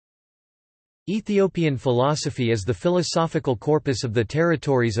Ethiopian philosophy is the philosophical corpus of the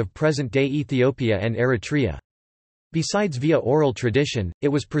territories of present-day Ethiopia and Eritrea. Besides via oral tradition, it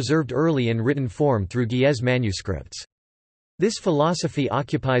was preserved early in written form through Ge'ez manuscripts. This philosophy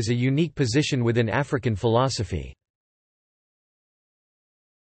occupies a unique position within African philosophy.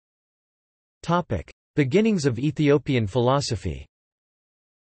 Beginnings of Ethiopian philosophy.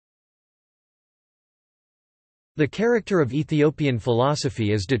 The character of Ethiopian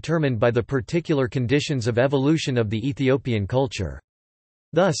philosophy is determined by the particular conditions of evolution of the Ethiopian culture.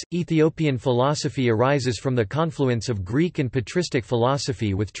 Thus, Ethiopian philosophy arises from the confluence of Greek and patristic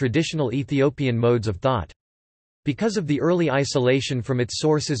philosophy with traditional Ethiopian modes of thought. Because of the early isolation from its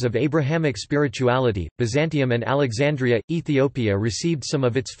sources of Abrahamic spirituality, Byzantium and Alexandria, Ethiopia received some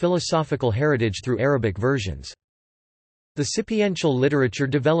of its philosophical heritage through Arabic versions. The sapiential literature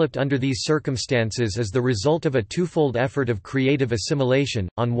developed under these circumstances is the result of a twofold effort of creative assimilation,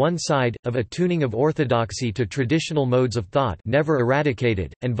 on one side, of attuning of orthodoxy to traditional modes of thought never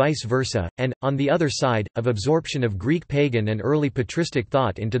eradicated, and vice versa, and, on the other side, of absorption of Greek pagan and early patristic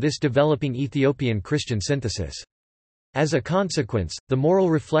thought into this developing Ethiopian Christian synthesis. As a consequence, the moral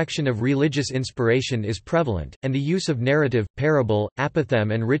reflection of religious inspiration is prevalent, and the use of narrative, parable,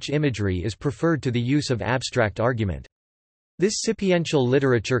 apothegm and rich imagery is preferred to the use of abstract argument. This sapiential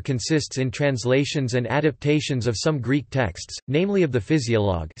literature consists in translations and adaptations of some Greek texts, namely of the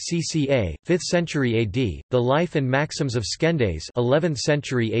Physiologue (cca. 5th century AD), the Life and Maxims of Skendes (11th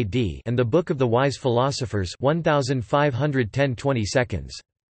century AD), and the Book of the Wise Philosophers (1510–22).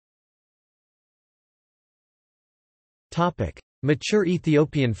 Topic: Mature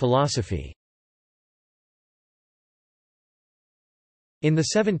Ethiopian philosophy. In the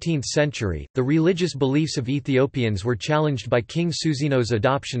 17th century, the religious beliefs of Ethiopians were challenged by King Susino's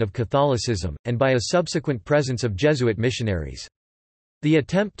adoption of Catholicism, and by a subsequent presence of Jesuit missionaries. The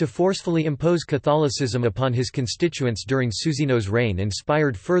attempt to forcefully impose Catholicism upon his constituents during Susino's reign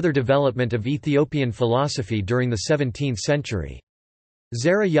inspired further development of Ethiopian philosophy during the 17th century.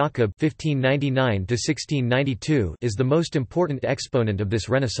 Zara Yaqub (1599–1692) is the most important exponent of this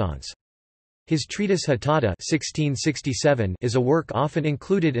renaissance. His treatise Hatada (1667) is a work often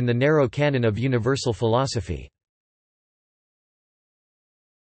included in the narrow canon of universal philosophy.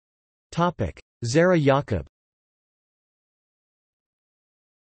 Zara Yaqub.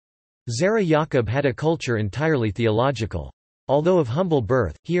 Zara Yaqub had a culture entirely theological. Although of humble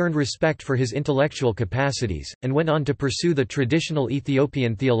birth, he earned respect for his intellectual capacities, and went on to pursue the traditional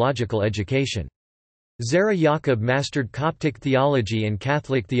Ethiopian theological education. Zara Yaqub mastered Coptic theology and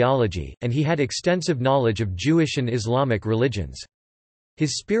Catholic theology, and he had extensive knowledge of Jewish and Islamic religions.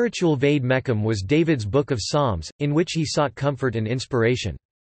 His spiritual vade mecum was David's Book of Psalms, in which he sought comfort and inspiration.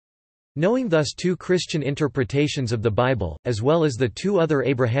 Knowing thus two Christian interpretations of the Bible, as well as the two other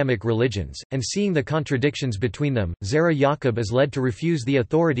Abrahamic religions, and seeing the contradictions between them, Zara Yaqub is led to refuse the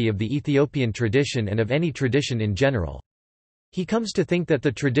authority of the Ethiopian tradition and of any tradition in general. He comes to think that the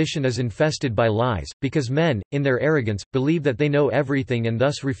tradition is infested by lies, because men, in their arrogance, believe that they know everything and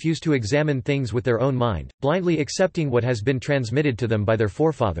thus refuse to examine things with their own mind, blindly accepting what has been transmitted to them by their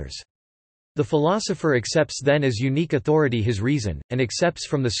forefathers. The philosopher accepts then as unique authority his reason, and accepts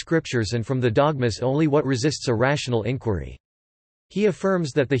from the scriptures and from the dogmas only what resists a rational inquiry. He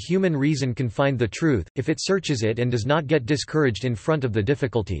affirms that the human reason can find the truth, if it searches it and does not get discouraged in front of the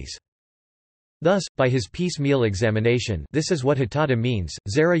difficulties. Thus, by his piecemeal examination, this is what Hatada means,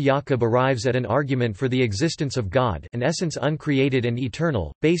 Zara Yaqub arrives at an argument for the existence of God, an essence uncreated and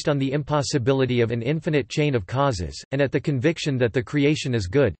eternal, based on the impossibility of an infinite chain of causes, and at the conviction that the creation is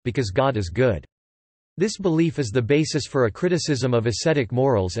good, because God is good. This belief is the basis for a criticism of ascetic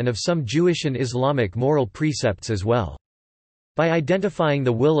morals and of some Jewish and Islamic moral precepts as well. By identifying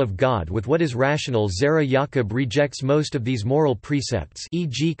the will of God with what is rational, Zara Yaqub rejects most of these moral precepts,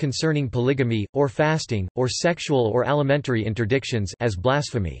 e.g. concerning polygamy, or fasting, or sexual or alimentary interdictions, as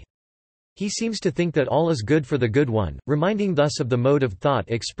blasphemy. He seems to think that all is good for the good one, reminding thus of the mode of thought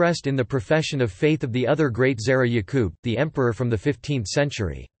expressed in the profession of faith of the other great Zara Yaqub, the emperor from the 15th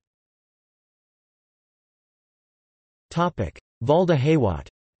century. Valda Haywat.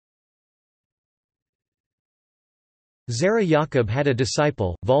 Zara Yaqub had a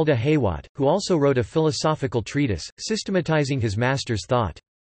disciple, Valda Haywat, who also wrote a philosophical treatise, systematizing his master's thought.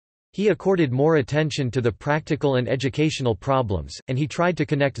 He accorded more attention to the practical and educational problems, and he tried to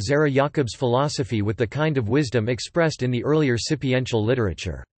connect Zara Yaqub's philosophy with the kind of wisdom expressed in the earlier sapiential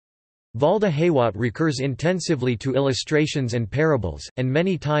literature. Valda Haywat recurs intensively to illustrations and parables, and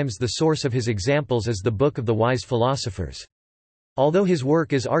many times the source of his examples is the Book of the Wise Philosophers. Although his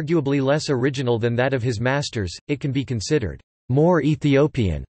work is arguably less original than that of his masters, it can be considered more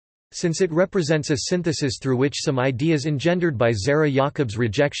Ethiopian Since it represents a synthesis through which some ideas engendered by Zara Yaqub's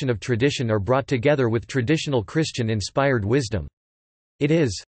rejection of tradition are brought together with traditional Christian-inspired wisdom. It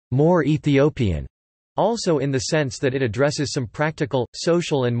is more Ethiopian, also in the sense that it addresses some practical,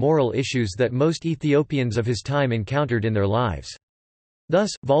 social and moral issues that most Ethiopians of his time encountered in their lives. Thus,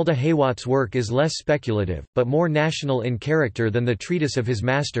 Valda Haywat's work is less speculative, but more national in character than the treatise of his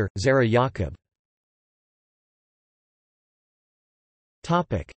master, Zara Yaqub.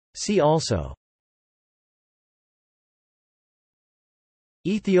 See also: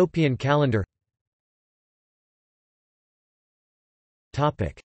 Ethiopian calendar.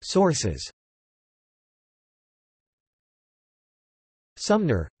 Sources: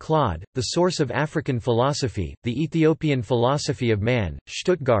 Sumner, Claude, The Source of African Philosophy, The Ethiopian Philosophy of Man,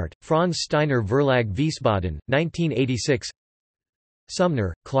 Stuttgart, Franz Steiner Verlag Wiesbaden, 1986.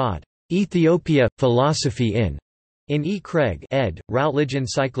 Sumner, Claude. Ethiopia, Philosophy in E. Craig ed., Routledge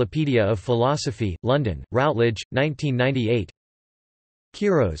Encyclopedia of Philosophy, London, Routledge, 1998.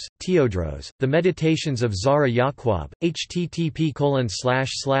 Quiros, Teodros, The Meditations of Zara Yaqub,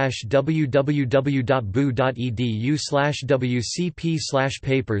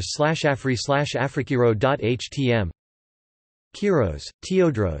 http://www.bu.edu/wcp/papers/afri/afrikiro.htm. Quiros,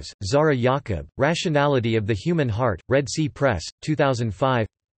 Teodros, Zara Yaqub, Rationality of the Human Heart, Red Sea Press, 2005.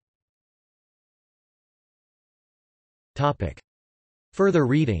 Further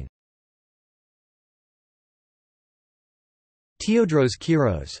reading: Teodros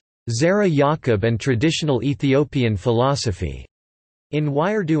Quiros. Zara Yaqub and Traditional Ethiopian Philosophy. In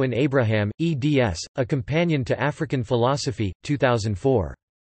Wiredu and Abraham, eds., A Companion to African Philosophy, 2004.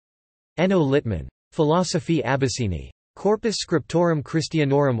 Enno Littmann. Philosophy Abyssini. Corpus Scriptorum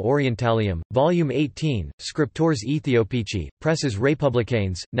Christianorum Orientalium, Volume 18, Scriptores Ethiopici, Presses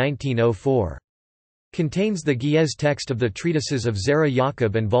Républicaines, 1904. Contains the Ge'ez text of the treatises of Zara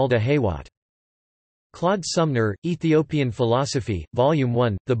Yaqub and Valda Haywat. Claude Sumner, Ethiopian Philosophy, Volume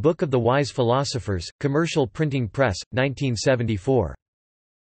 1, The Book of the Wise Philosophers, Commercial Printing Press, 1974.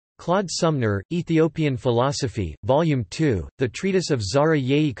 Claude Sumner, Ethiopian Philosophy, Volume 2, The Treatise of Zara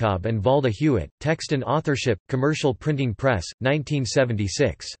Yaqub and Valda Hewitt, Text and Authorship, Commercial Printing Press,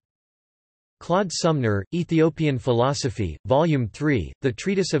 1976. Claude Sumner, Ethiopian Philosophy, Volume 3, The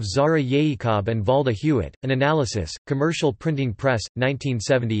Treatise of Zara Yaqub and Valda Hewitt, An Analysis, Commercial Printing Press,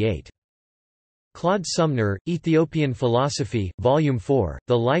 1978. Claude Sumner, Ethiopian Philosophy, Volume 4,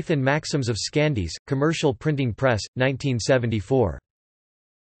 The Life and Maxims of Scandies, Commercial Printing Press, 1974.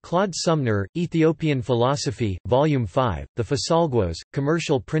 Claude Sumner, Ethiopian Philosophy, Volume 5, The Phasalgwos,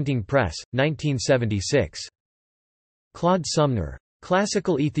 Commercial Printing Press, 1976. Claude Sumner.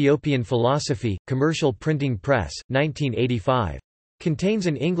 Classical Ethiopian Philosophy, Commercial Printing Press, 1985. Contains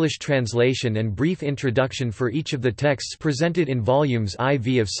an English translation and brief introduction for each of the texts presented in volumes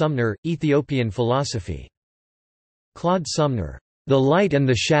IV of Sumner, Ethiopian Philosophy. Claude Sumner. The Light and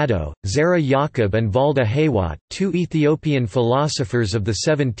the Shadow, Zara Yaqub and Valda Haywat, Two Ethiopian Philosophers of the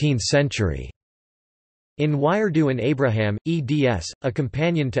 17th Century. In Wiredu and Abraham, eds., A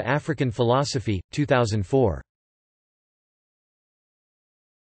Companion to African Philosophy, 2004.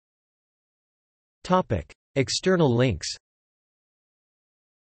 External links: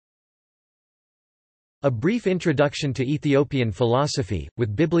 A Brief Introduction to Ethiopian Philosophy,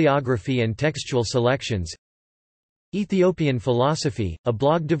 with bibliography and textual selections. Ethiopian Philosophy, a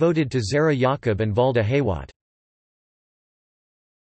blog devoted to Zara Yaqub and Valda Haywat.